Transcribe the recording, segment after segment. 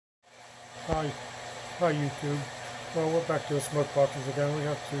Hi, hi YouTube. Well, we're back to the smoke boxes again. We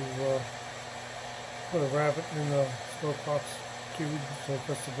have to put a rabbit in the smoke box tube so it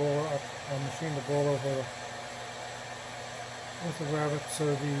gets the boiler up. I machine the boiler with the rabbit so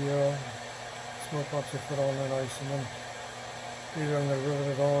the smoke box will fit on there nice. And then either I'm going to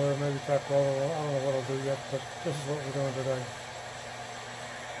rivet it on or maybe tack welded on. I don't know what I'll do yet, but this is what we're doing today.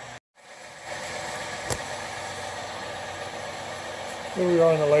 Here we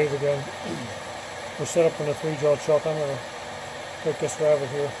are in the lathe again. We're set up in a 3-jaw chuck. I'm going to take this rabbit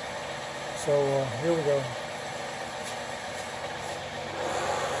here. So here we go.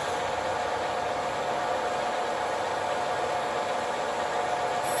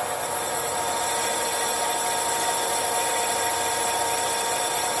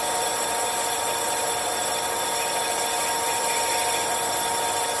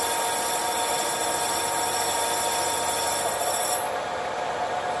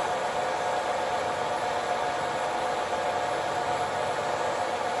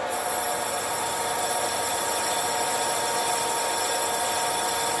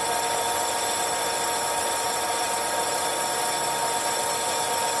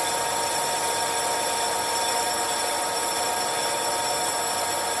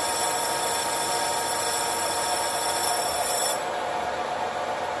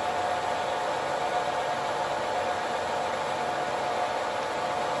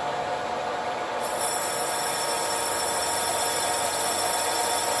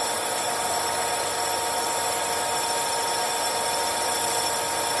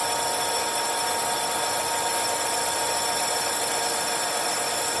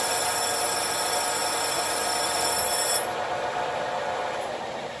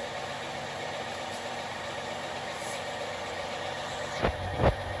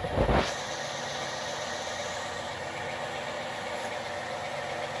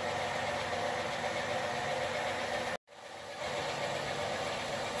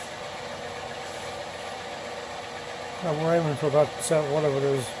 Now we're aiming for about whatever it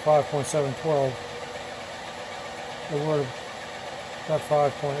is, 5.712. So we're about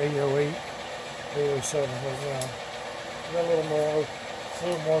 5.808, 807 right now. We got a little more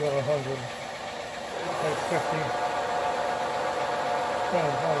than 100. Like 50, 10,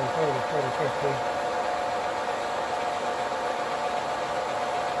 20, 30, 40, 50.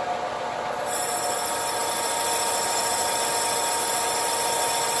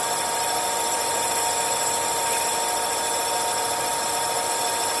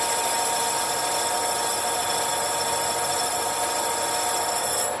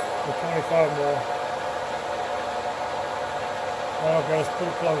 For 25 more. Okay, it's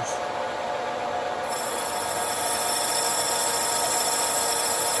pretty close.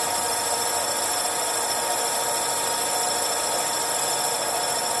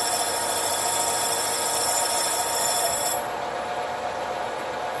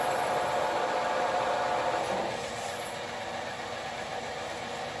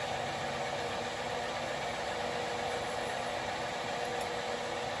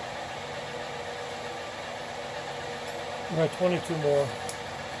 We got 22 more.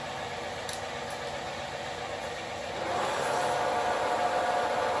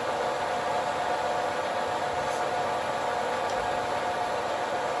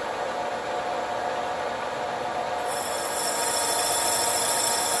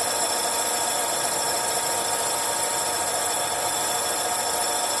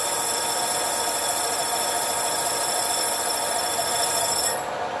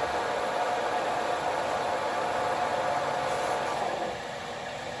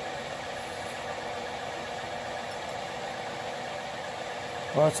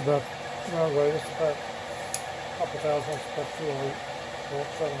 Well, that's about right. It's about a couple thousand. It's about 208,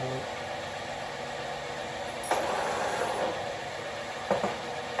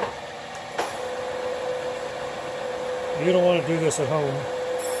 708. You don't want to do this at home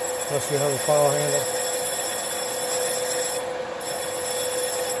unless you have a file handle.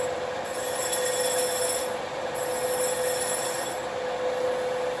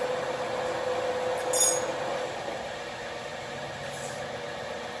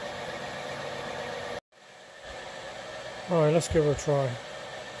 Alright, let's give it a try.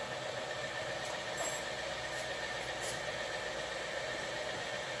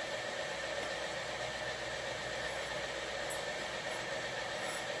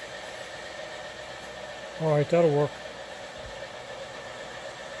 Alright, that'll work.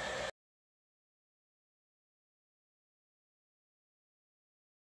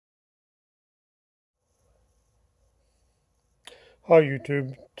 Hi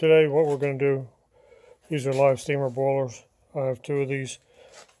YouTube. Today what we're going to do, these are live steamer boilers. I have 2 of these.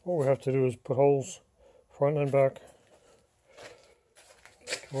 what we have to do is put holes front and back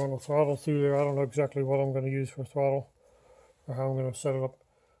to run the throttle through there. I don't know exactly what I'm going to use for throttle or how I'm going to set it up,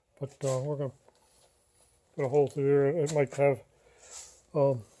 but we're going to put a hole through there. It might have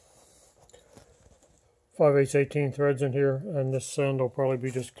 5/8 18 threads in here, and this end will probably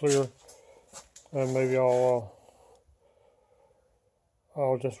be just clear, and maybe I'll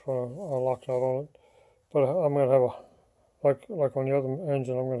just run a Loctite on it. But I'm going to have a, like on the other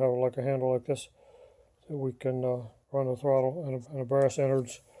engine, I'm going to have like a handle like this that we can run the throttle, and a brass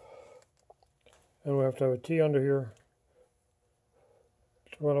innards. And we have to have a T under here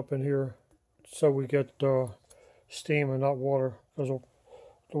to run up in here so we get steam and not water, because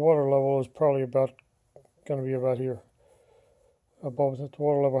the water level is probably about going to be about here. Above the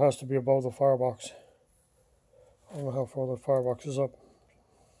water level has to be above the firebox. I don't know how far the firebox is up.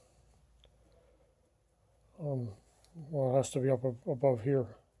 Well, it has to be up above here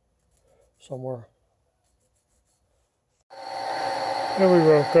somewhere. There we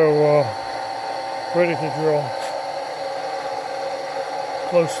go. Ready to drill.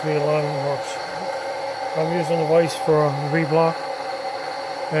 Close to the alignment marks. I'm using the vise for a V-block,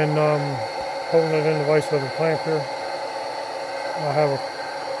 and holding it in the vise with a clamp here. I have a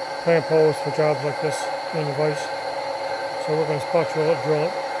clamp holes for jobs like this in the vise. So we're going to spot drill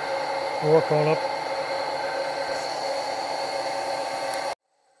it, and work on up.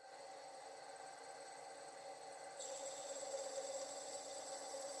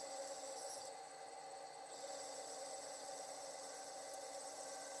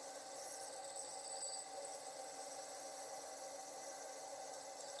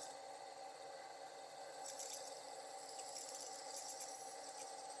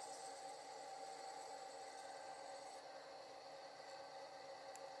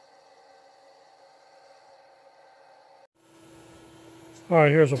 Alright,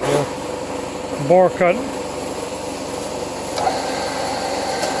 here's a bar cut.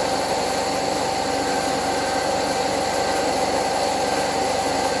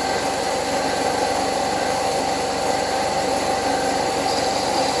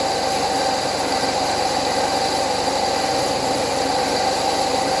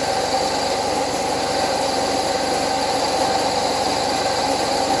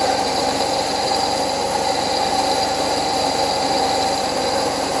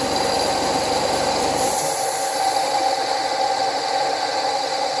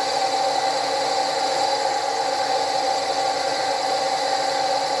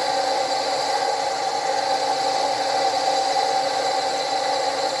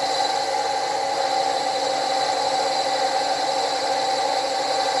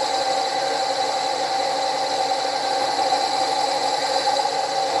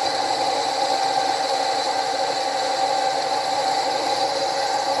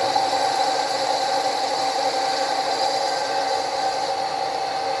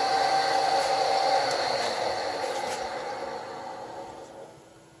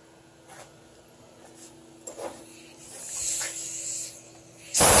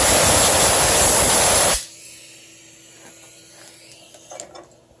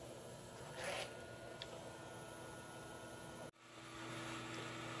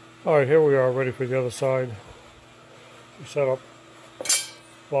 Alright, here we are, ready for the other side. Set up,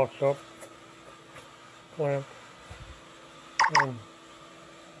 locked up, clamp, and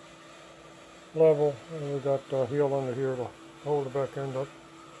level, and we got a heel under here to hold the back end up.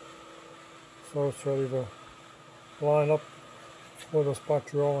 So it's ready to line up with a spot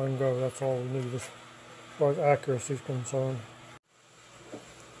drill and go. That's all we need as far as accuracy is concerned.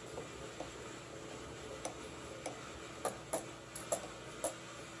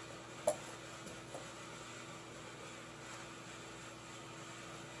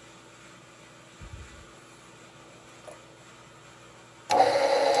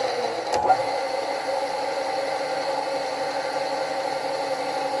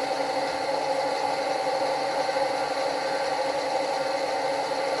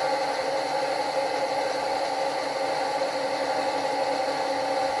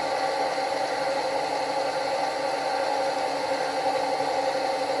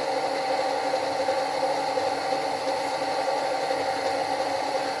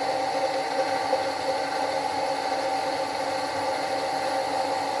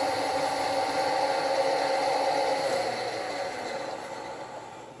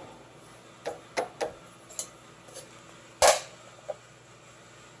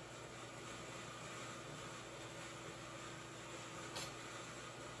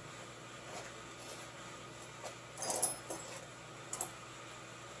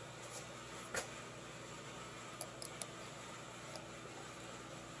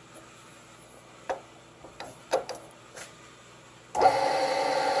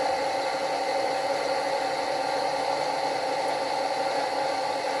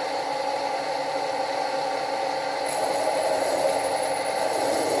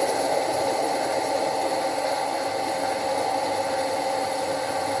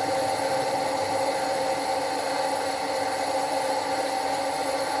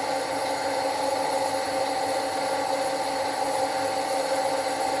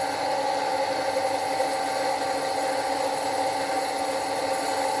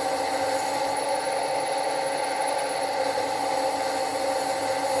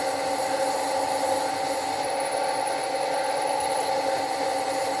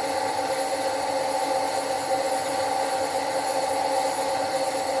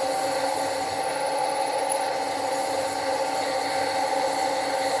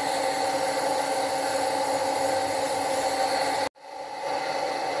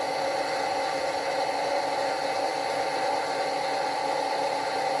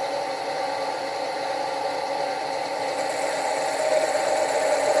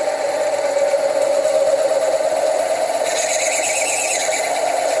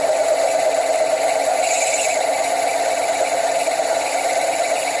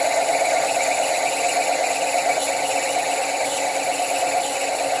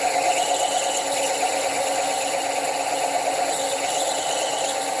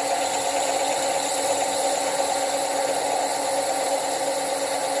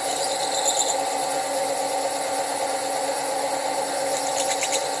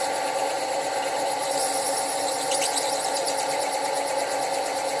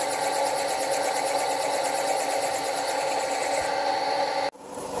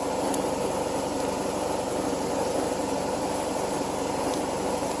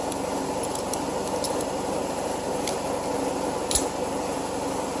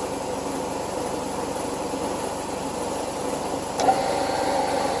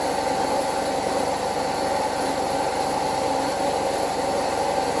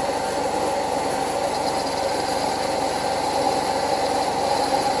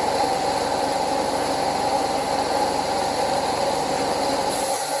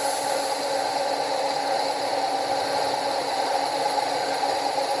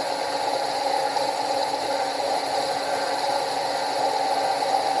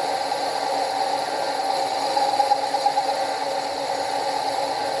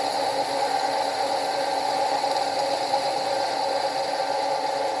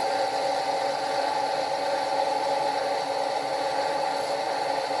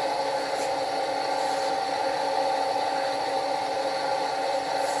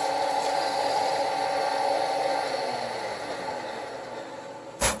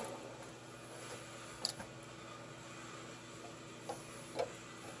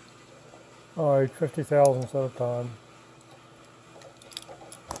 Alright, 50 thousandths at a time.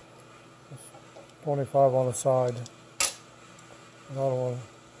 25 on the side. I don't want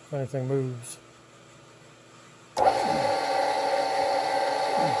if anything moves.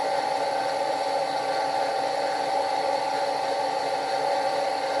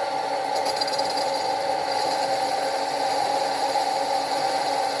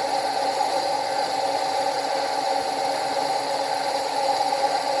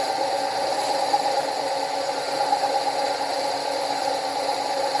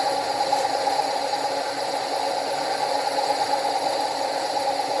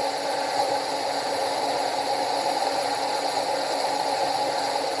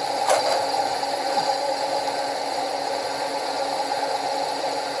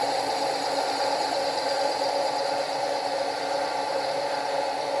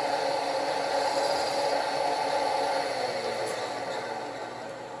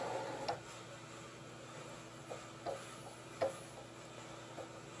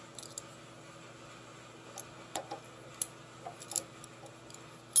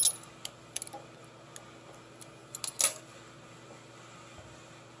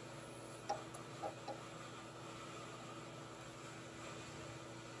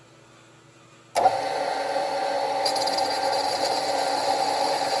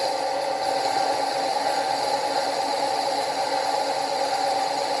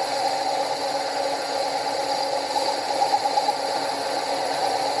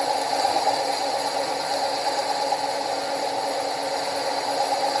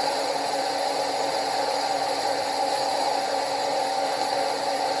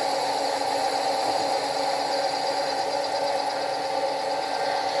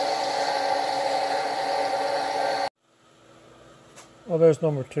 Well, there's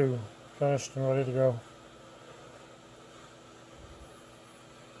number 2, finished and ready to go.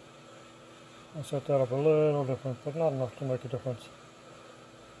 I set that up a little different, but not enough to make a difference.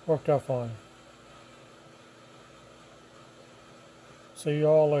 Worked out fine. See you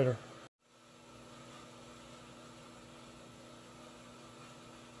all later.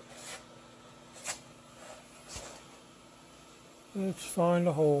 Let's find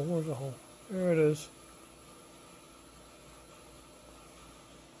a hole. Where's the hole? There it is.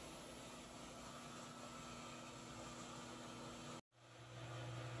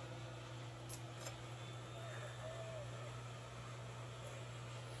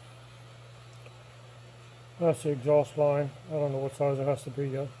 That's the exhaust line. I don't know what size it has to be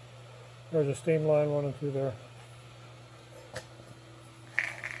yet. There's a steam line running through there.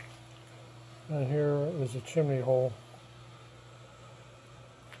 And here is a chimney hole.